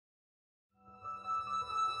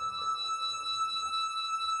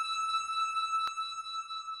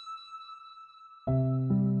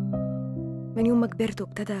من يوم ما كبرت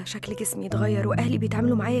وابتدى شكل جسمي يتغير وأهلي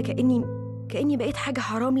بيتعاملوا معايا كأني بقيت حاجة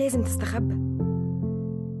حرام لازم تستخبى.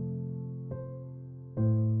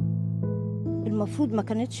 المفروض ما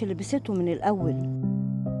كانتش لبسته من الأول.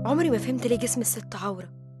 عمري ما فهمت ليه جسم الست عورة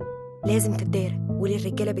لازم تتدارى، وليه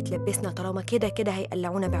الرجالة بتلبسنا طالما كده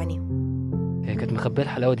هيقلعونا بعينيهم. هي كانت مخبيه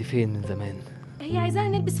الحلاوه دي فين من زمان؟ هي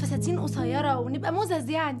عايزانا نلبس فساتين قصيره ونبقى مزز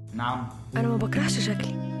يعني. نعم. أنا ما بكرهش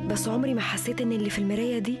شكلي، بس عمري ما حسيت إن اللي في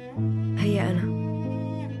المراية دي هي أنا.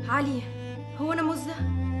 علي، هو أنا مزة؟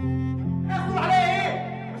 تقول عليا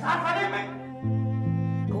ايه؟ مش عارفه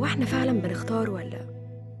انامك. هو احنا فعلا بنختار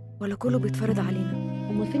ولا كله بيتفرض علينا؟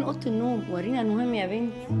 امال فين اوضه النوم؟ ورينا المهم يا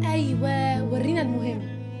بنت. ايوه ورينا المهم.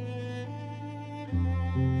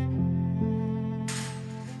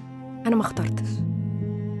 أنا ما اخترتش.